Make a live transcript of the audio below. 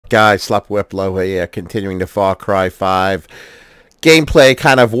guys? Slop Whiplow here, continuing the Far Cry 5 gameplay,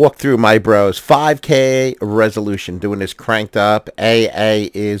 kind of walk through my bros. 5K resolution, doing this cranked up. AA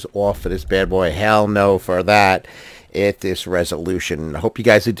is off for this bad boy. Hell no for that at this resolution. I hope you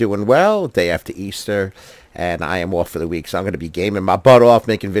guys are doing well. Day after Easter, and I am off for the week, so I'm going to be gaming my butt off,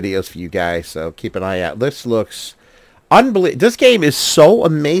 making videos for you guys, so keep an eye out. This looks unbelievable. This game is so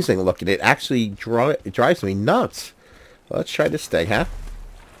amazing looking. It actually drives me nuts. Let's try this thing, huh?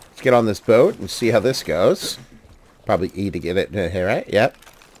 Let's get on this boat and see how this goes. Probably E to get it in here, right? Yep.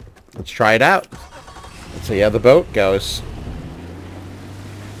 Let's try it out. Let's see how the boat goes.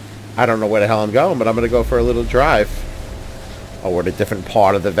 I don't know where the hell I'm going, but I'm going to go for a little drive. Oh, we're in a different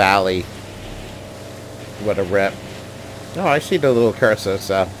part of the valley. What a rip. Oh, I see the little cursor,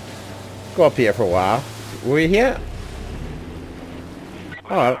 so go up here for a while. Were we here?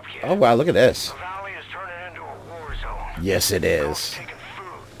 Oh, wow, look at this. Yes, it is.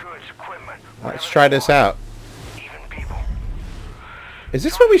 Let's try this out. Is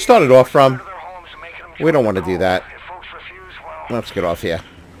this where we started off from? We don't want to do that. Let's get off here.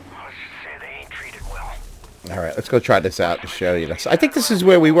 Alright, let's go try this out and show you this. I think this is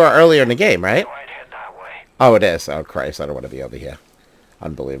where we were earlier in the game, right? Oh, it is. Oh, Christ, I don't want to be over here.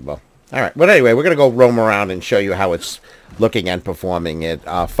 Unbelievable. Alright, but anyway, we're going to go roam around and show you how it's looking and performing at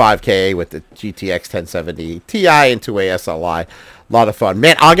 5K with the GTX 1070 Ti into a SLI. A lot of fun.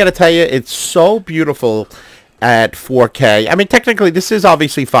 Man, I got to tell you, it's so beautiful at 4K. I mean, technically, this is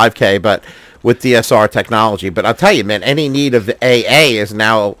obviously 5K, but with DSR technology. But I'll tell you, man, any need of the AA is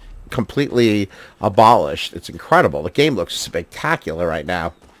now completely abolished. It's incredible. The game looks spectacular right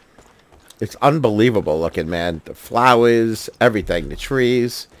now. It's unbelievable looking, man. The flowers, everything, the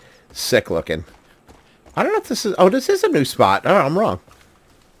trees. Sick looking. I don't know if this is... Oh, this is a new spot. Oh, I'm wrong.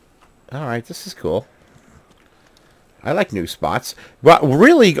 Alright, this is cool. I like new spots. But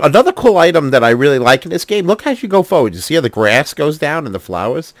really, another cool item that I really like in this game, look as you go forward. You see how the grass goes down and the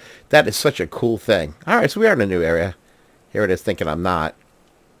flowers? That is such a cool thing. Alright, so we are in a new area. Here it is, thinking I'm not.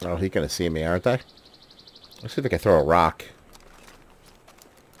 Oh, he's going to see me, aren't they? Let's see if I can throw a rock.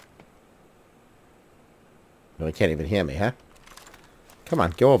 No, he can't even hear me, huh? Come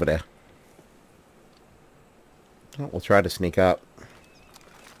on, go over there. Oh, we'll try to sneak up.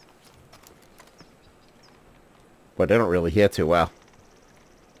 But they don't really hear too well.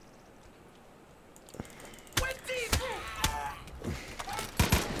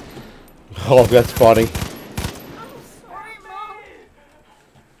 Oh, that's funny.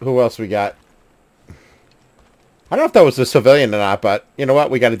 Who else we got? I don't know if that was a civilian or not, but you know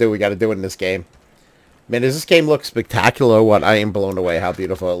what? We got to do what we got to do in this game. Man, does this game look spectacular? What? I am blown away how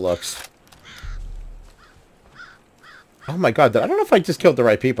beautiful it looks. Oh my god, I don't know if I just killed the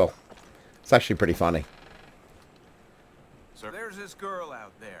right people. It's actually pretty funny. So there's this girl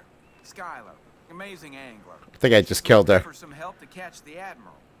out there, Skylar, amazing angler. I think I just killed her. For some help to catch the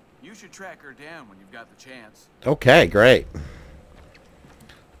Admiral. You should track her down when you've got the chance. Okay, great.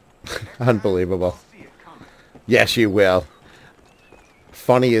 Unbelievable. Yes, you will.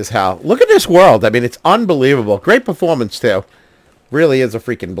 Funny as hell. Look at this world. I mean, it's unbelievable. Great performance, too. Really is a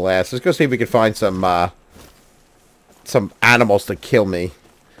freaking blast. Let's go see if we can find some animals to kill me.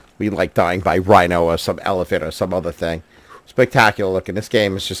 We like dying by rhino or some elephant or some other thing. Spectacular looking. This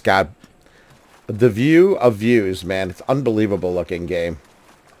game has just got the view of views, man. It's unbelievable looking game.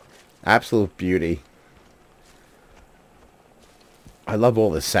 Absolute beauty. I love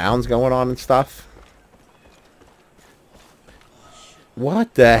all the sounds going on and stuff.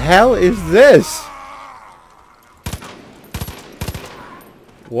 What the hell is this?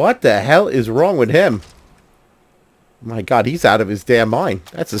 What the hell is wrong with him? My god, he's out of his damn mind.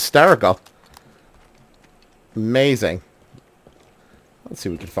 That's hysterical. Amazing. Let's see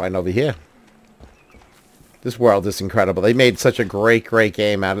what we can find over here. This world is incredible. They made such a great, great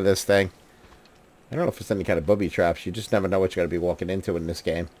game out of this thing. I don't know if it's any kind of booby traps. You just never know what you're going to be walking into in this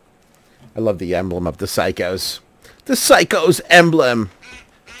game. I love the emblem of the Psychos. The Psychos emblem!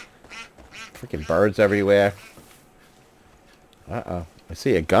 Freaking birds everywhere. Uh-oh. I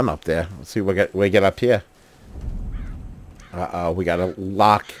see a gun up there. Let's see what we get up here. Uh-oh. We got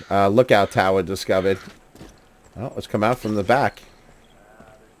a lookout tower discovered. Oh, let's come out from the back.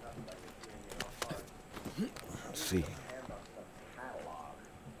 Let's see.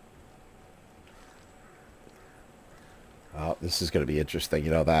 Oh, this is going to be interesting.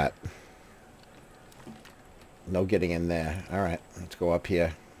 You know that. No getting in there. Alright, let's go up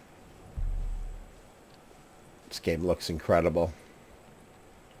here. This game looks incredible.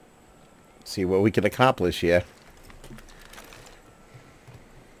 Let's see what we can accomplish here.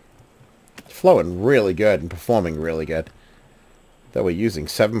 It's flowing really good and performing really good. That we're using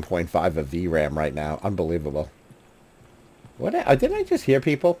 7.5 of VRAM right now. Unbelievable. What? Didn't I just hear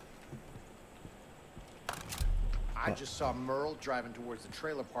people? I just saw Merle driving towards the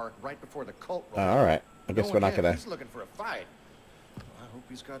trailer park right before the cult. Oh, all right. I guess we're not gonna. He's looking for a fight. I hope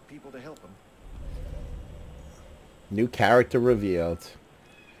he's got people to help him. New character revealed.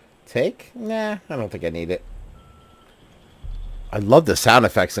 Take? Nah, I don't think I need it. I love the sound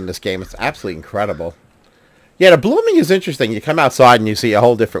effects in this game. It's absolutely incredible. Yeah, the blooming is interesting. You come outside and you see a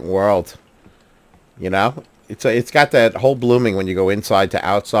whole different world. You know? It's got that whole blooming when you go inside to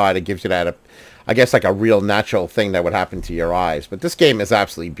outside. It gives you that, I guess, like a real natural thing that would happen to your eyes. But this game is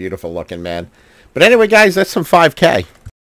absolutely beautiful looking, man. But anyway, guys, that's some 5K.